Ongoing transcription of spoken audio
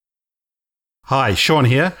Hi, Sean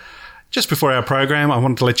here. Just before our program, I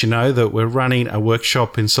wanted to let you know that we're running a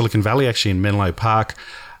workshop in Silicon Valley, actually in Menlo Park,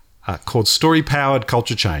 called Story Powered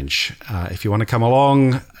Culture Change. If you want to come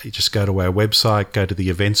along, you just go to our website, go to the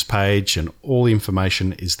events page, and all the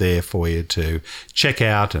information is there for you to check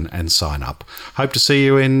out and sign up. Hope to see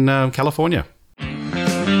you in California.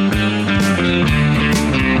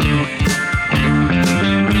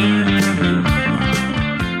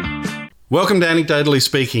 Welcome to Anecdotally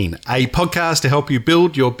Speaking, a podcast to help you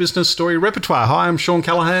build your business story repertoire. Hi, I'm Sean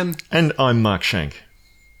Callahan. And I'm Mark Shank.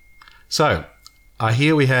 So, I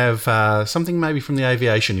hear we have something maybe from the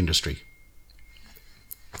aviation industry.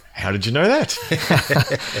 How did you know that?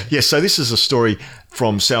 Yes, so this is a story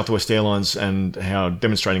from Southwest Airlines and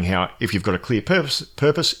demonstrating how if you've got a clear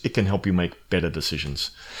purpose, it can help you make better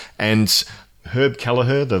decisions. And Herb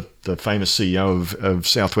Kelleher, the famous CEO of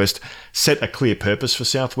Southwest, set a clear purpose for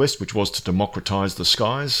Southwest, which was to democratize the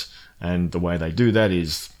skies. And the way they do that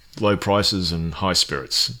is low prices and high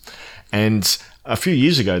spirits. And a few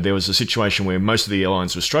years ago, there was a situation where most of the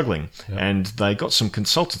airlines were struggling, and they got some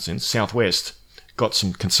consultants in, Southwest got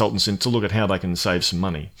some consultants in to look at how they can save some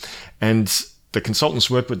money. And the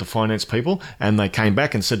consultants worked with the finance people, and they came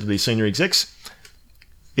back and said to these senior execs,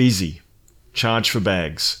 easy, charge for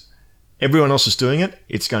bags. Everyone else is doing it.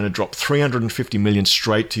 It's going to drop $350 million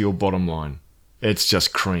straight to your bottom line. It's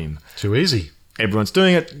just cream. Too easy. Everyone's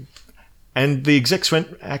doing it. And the execs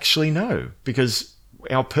went, actually, no, because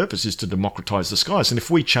our purpose is to democratize the skies. And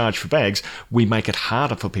if we charge for bags, we make it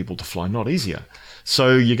harder for people to fly, not easier.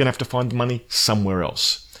 So you're going to have to find the money somewhere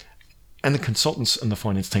else. And the consultants and the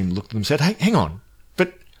finance team looked at them and said, hey, hang on,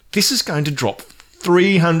 but this is going to drop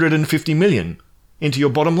 $350 million into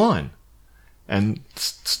your bottom line. And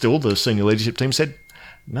still the senior leadership team said,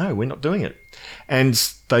 no, we're not doing it. And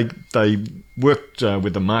they worked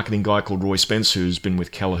with a marketing guy called Roy Spence, who's been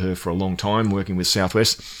with Kelleher for a long time, working with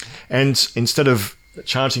Southwest. And instead of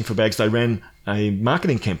charging for bags, they ran a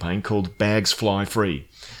marketing campaign called Bags Fly Free.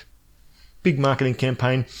 Big marketing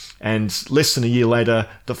campaign. And less than a year later,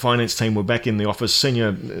 the finance team were back in the office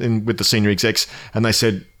with the senior execs. And they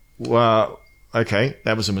said, well, okay,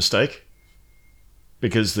 that was a mistake,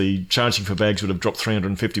 because the charging for bags would have dropped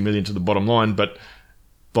 $350 million to the bottom line. But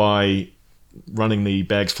by running the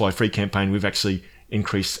Bags Fly Free campaign, we've actually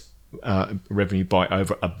increased revenue by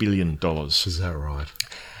over $1 billion. Is that right?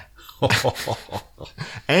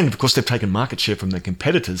 And of course, they've taken market share from their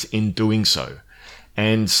competitors in doing so.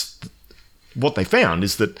 And what they found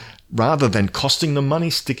is that rather than costing them money,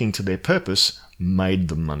 sticking to their purpose made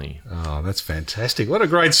them money. Oh, that's fantastic. What a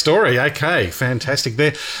great story. Okay, fantastic.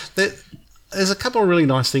 There's a couple of really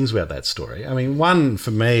nice things about that story. I mean, one,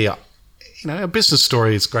 for me, a business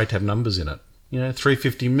story, it's great to have numbers in it.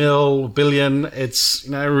 350 mil, $1 billion, it's,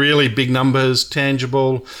 really big numbers,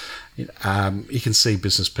 tangible. You can see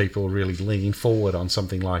business people really leaning forward on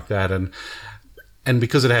something like that. And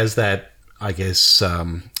because it has that, I guess,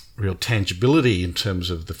 real tangibility in terms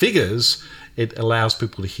of the figures, it allows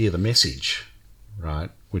people to hear the message, right?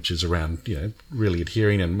 Which is around, really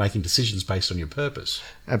adhering and making decisions based on your purpose.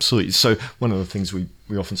 Absolutely. So one of the things we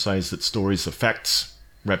often say is that stories are facts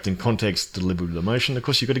wrapped in context, delivered with emotion. Of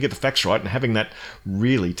course, you've got to get the facts right, and having that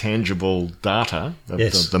really tangible data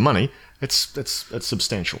of the money, it's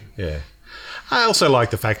substantial. Yeah. I also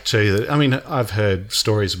like the fact too that, I've heard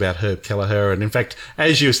stories about Herb Kelleher, and in fact,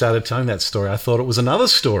 as you started telling that story, I thought it was another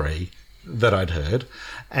story that I'd heard.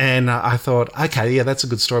 And I thought, okay, yeah, that's a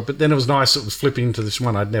good story. But then it was nice, it was flipping into this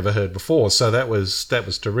one I'd never heard before. So that was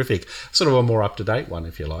terrific. Sort of a more up-to-date one,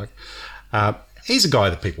 if you like. He's a guy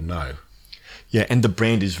that people know. Yeah, and the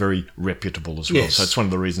brand is very reputable as well. Yes. So it's one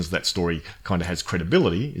of the reasons that story kind of has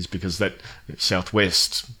credibility, is because that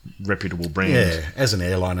Southwest reputable brand. Yeah, as an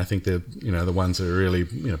airline, I think they're the ones that are really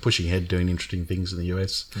pushing ahead, doing interesting things in the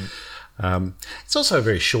US. Mm. It's also a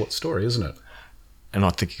very short story, isn't it? And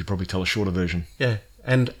I think you could probably tell a shorter version. Yeah.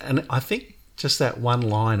 And I think just that one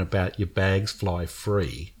line about your bags fly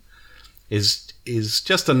free is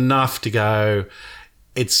just enough to go,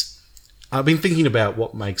 I've been thinking about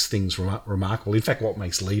what makes things remarkable. In fact, what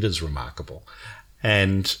makes leaders remarkable.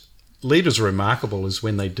 And leaders are remarkable is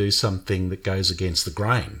when they do something that goes against the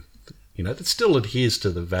grain, that still adheres to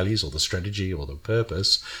the values or the strategy or the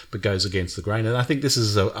purpose, but goes against the grain. And I think this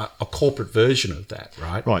is a corporate version of that,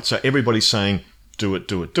 right? Right. So everybody's saying, do it,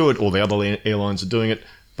 do it, do it. All the other airlines are doing it,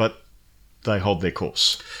 but they hold their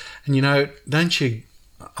course. And don't you,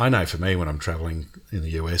 I know for me when I'm traveling in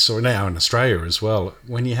the US or now in Australia as well,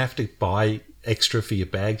 when you have to buy extra for your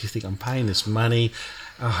bag, you think, I'm paying this money.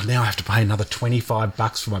 Oh, now I have to pay another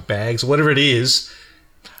 $25 for my bags or whatever it is.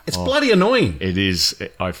 It's bloody annoying. It is.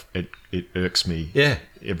 It irks me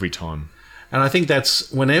every time. And I think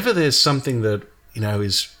that's whenever there's something that,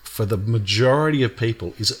 is for the majority of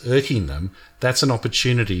people is irking them, that's an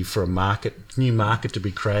opportunity for new market to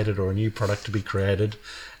be created or a new product to be created.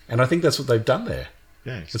 And I think that's what they've done there.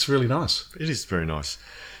 Yeah, It's really nice. it is very nice.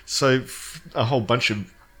 So a whole bunch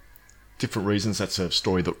of different reasons that's a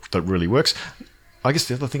story that really works. I guess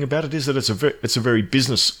the other thing about it is that it's a very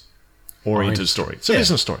business oriented story. It's a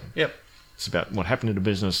business story. Yep. It's about what happened in a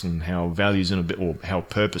business and how values in a bit, or how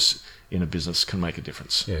purpose in a business can make a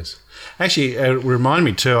difference. Yes. Actually, remind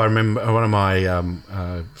me too, I remember one of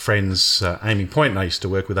my friends, Amy Point, and I used to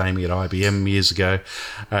work with Amy at IBM years ago.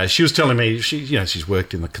 She was telling me, she's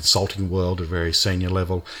worked in the consulting world at a very senior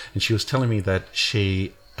level, and she was telling me that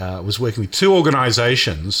she was working with two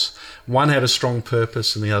organisations. One had a strong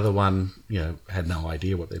purpose and the other one, had no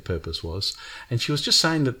idea what their purpose was. And she was just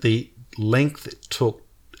saying that the length it took,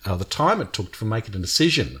 the time it took for making a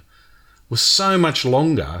decision was so much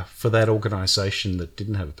longer for that organisation that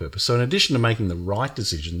didn't have a purpose. So in addition to making the right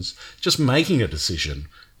decisions, just making a decision,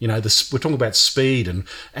 we're talking about speed and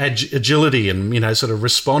agility and, sort of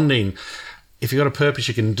responding. If you've got a purpose,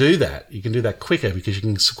 you can do that. You can do that quicker because you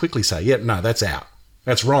can quickly say, yeah, no, that's out.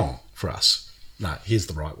 That's wrong for us. No, here's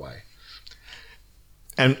the right way.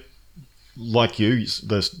 And like you,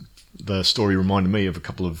 the story reminded me of a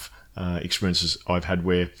couple of experiences I've had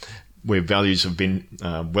where values have been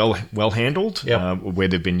well handled, Yep. where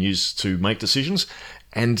they've been used to make decisions,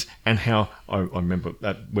 and how I remember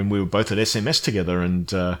that when we were both at SMS together, and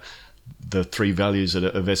the three values of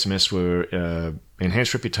SMS were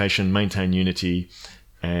enhance reputation, maintain unity,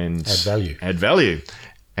 and add value.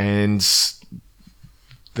 And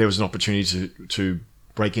there was an opportunity to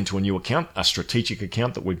break into a new account, a strategic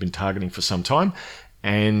account that we'd been targeting for some time,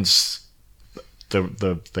 and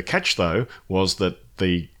the catch though was that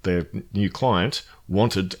the new client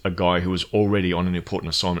wanted a guy who was already on an important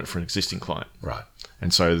assignment for an existing client. Right.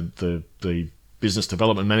 And so the business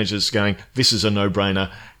development manager's going, this is a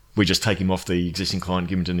no-brainer. We just take him off the existing client,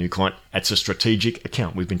 give him to a new client. It's a strategic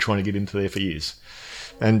account. We've been trying to get into there for years.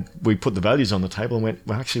 And we put the values on the table and went,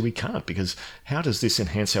 well, actually, we can't, because how does this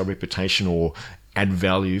enhance our reputation or add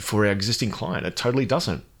value for our existing client? It totally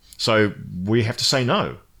doesn't. So we have to say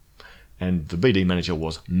no. And the BD manager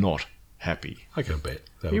was not happy. I can bet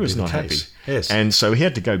He was not happy. Yes. And so he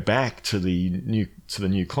had to go back to the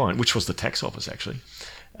new client, which was the tax office actually,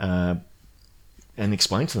 and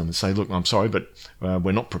explain to them and say, look, I'm sorry, but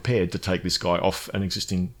we're not prepared to take this guy off an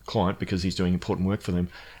existing client because he's doing important work for them.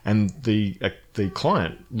 And the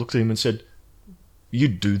client looked at him and said,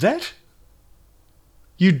 you'd do that?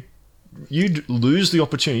 You'd lose the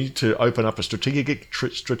opportunity to open up a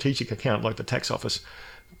strategic account like the tax office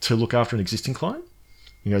to look after an existing client?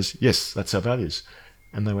 He goes, yes, that's our values.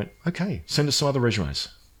 And they went, okay, send us some other resumes.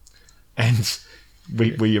 And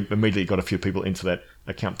we immediately got a few people into that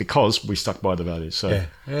account because we stuck by the values. So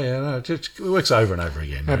yeah, no, it works over and over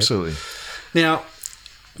again. Right? Absolutely. Now,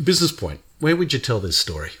 Business Point, where would you tell this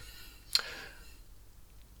story?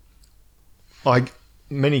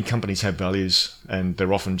 Many companies have values, and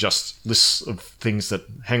they're often just lists of things that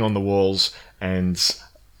hang on the walls, and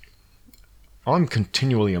I'm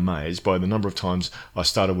continually amazed by the number of times I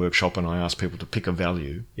start a workshop and I ask people to pick a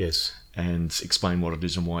value, yes, and explain what it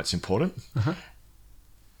is and why it's important. Uh-huh.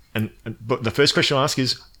 But the first question I ask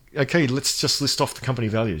is, okay, let's just list off the company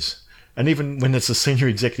values. And even when it's a senior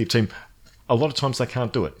executive team, a lot of times they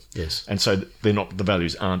can't do it. Yes, and so the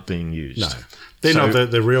values aren't being used. No, they're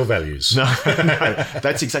not the real values. No,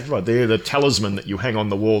 that's exactly right. They're the talisman that you hang on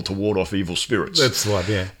the wall to ward off evil spirits. That's the one,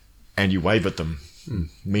 yeah. And you wave at them.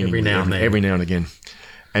 Every now and then. Every now and again.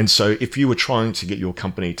 And so if you were trying to get your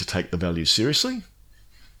company to take the values seriously,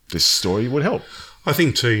 this story would help. I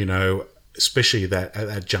think too, especially at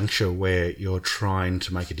that juncture where you're trying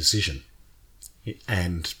to make a decision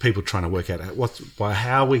and people trying to work out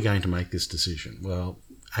how are we going to make this decision? Well,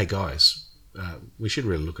 hey guys, we should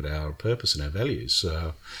really look at our purpose and our values.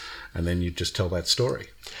 And then you just tell that story.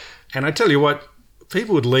 And I tell you what,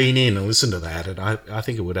 people would lean in and listen to that, and I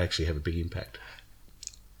think it would actually have a big impact.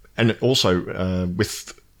 And also,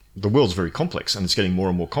 with the world's very complex, and it's getting more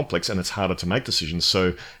and more complex, and it's harder to make decisions.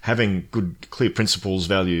 So having good, clear principles,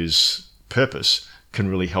 values, purpose can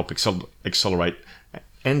really help accelerate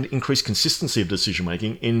and increase consistency of decision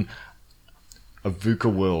making in a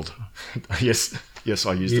VUCA world. Yes,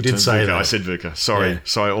 I used the term VUCA. I said VUCA.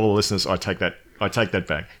 Sorry, all the listeners. I take that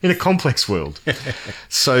back. In a complex world.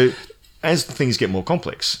 So as things get more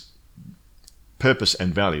complex, purpose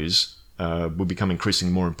and values will become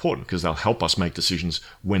increasingly more important because they'll help us make decisions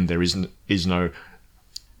when there is no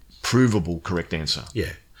provable correct answer.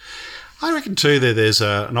 Yeah. I reckon too that there's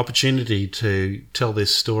an opportunity to tell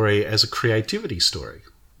this story as a creativity story,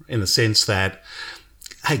 in the sense that,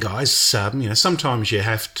 hey guys, sometimes you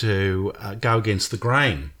have to go against the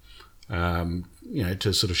grain,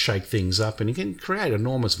 to sort of shake things up, and you can create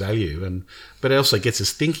enormous value, but it also gets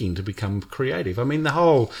us thinking to become creative. I mean, the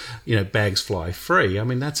whole, bags fly free. I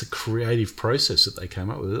mean, that's a creative process that they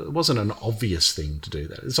came up with. It wasn't an obvious thing to do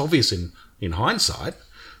that. It's obvious in hindsight,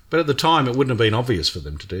 but at the time it wouldn't have been obvious for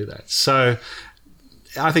them to do that. So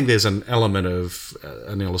I think there's an element of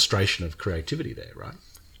an illustration of creativity there, right?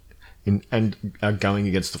 And going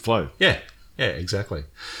against the flow. Yeah, exactly.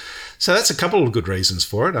 So that's a couple of good reasons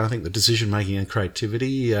for it. I think the decision-making and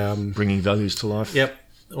creativity. Bringing values to life. Yep,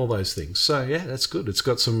 all those things. So, yeah, that's good. It's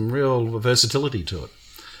got some real versatility to it.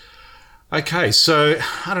 Okay, so,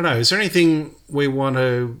 I don't know, is there anything we want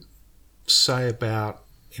to say about,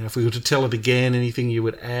 if we were to tell it again, anything you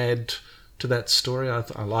would add to that story?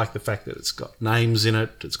 I like the fact that it's got names in it,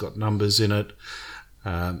 it's got numbers in it.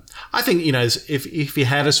 I think, if you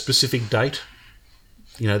had a specific date,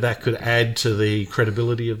 that could add to the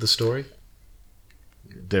credibility of the story.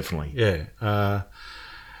 Definitely. Yeah.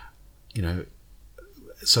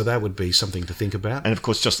 So that would be something to think about. And of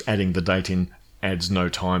course, just adding the date in adds no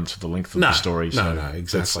time to the length of the story. No,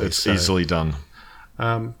 exactly. It's easily done.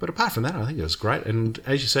 But apart from that, I think it was great. And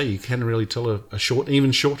as you say, you can really tell a short,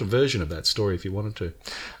 even shorter version of that story if you wanted to.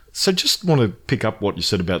 So just want to pick up what you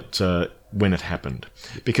said about when it happened.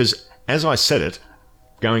 Because as I said it,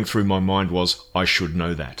 going through my mind was, I should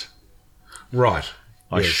know that. Right.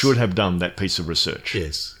 I should have done that piece of research.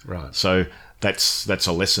 Yes, right. So that's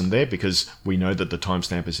a lesson there, because we know that the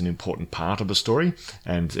timestamp is an important part of a story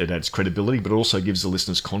and it adds credibility, but also gives the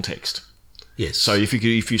listeners context. Yes. So if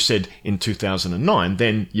you said in 2009,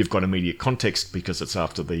 then you've got immediate context because it's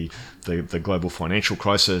after the global financial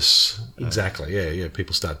crisis. Exactly. Yeah.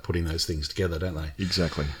 People start putting those things together, don't they?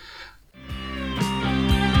 Exactly.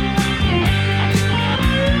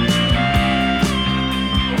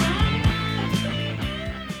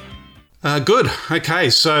 Good. Okay,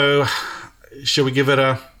 so shall we give it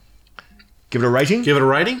a rating? Give it a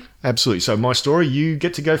rating? Absolutely. So my story, you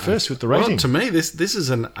get to go first with the rating. Well, to me, this is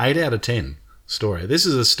an 8 out of 10 story. This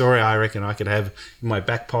is a story I reckon I could have in my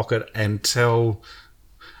back pocket and tell.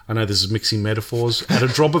 I know this is mixing metaphors, at a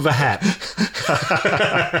drop of a hat.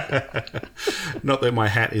 Not that my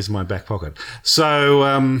hat is my back pocket. So,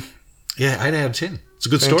 8 out of 10. It's a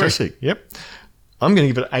good story. Fantastic. Yep. I'm going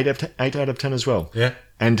to give it 8 out of 10 as well. Yeah.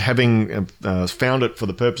 And having found it for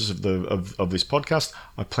the purpose of this podcast,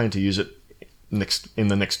 I plan to use it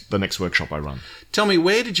the next workshop I run. Tell me,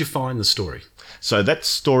 where did you find the story? So that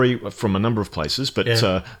story from a number of places, but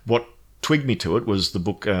what twigged me to it was the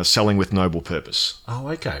book Selling with Noble Purpose. Oh,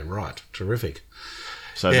 okay, right, terrific.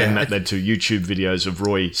 So then that led to YouTube videos of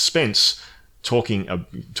Roy Spence talking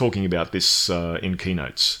about this in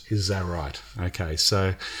keynotes. Is that right? Okay,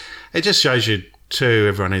 so it just shows you to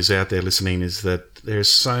everyone who's out there listening is that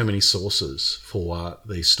there's so many sources for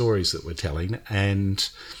these stories that we're telling, and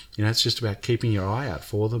it's just about keeping your eye out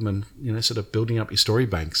for them and sort of building up your story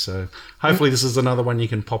bank. So hopefully this is another one you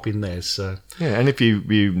can pop in there. So and if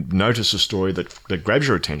you notice a story that grabs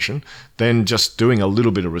your attention, then just doing a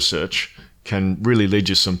little bit of research can really lead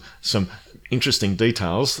you some interesting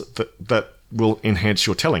details that will enhance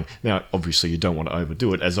your telling. Now, obviously, you don't want to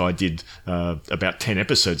overdo it, as I did about 10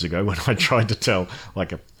 episodes ago when I tried to tell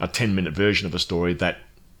like a 10-minute version of a story that,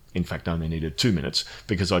 in fact, only needed 2 minutes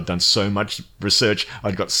because I'd done so much research.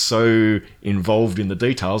 I'd got so involved in the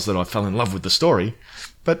details that I fell in love with the story.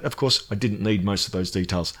 But, of course, I didn't need most of those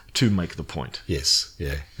details to make the point. Yes,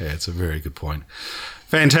 yeah, it's a very good point.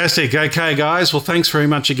 Fantastic. Okay, guys. Well, thanks very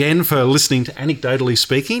much again for listening to Anecdotally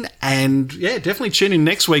Speaking. And, definitely tune in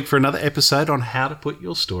next week for another episode on how to put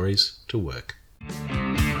your stories to work.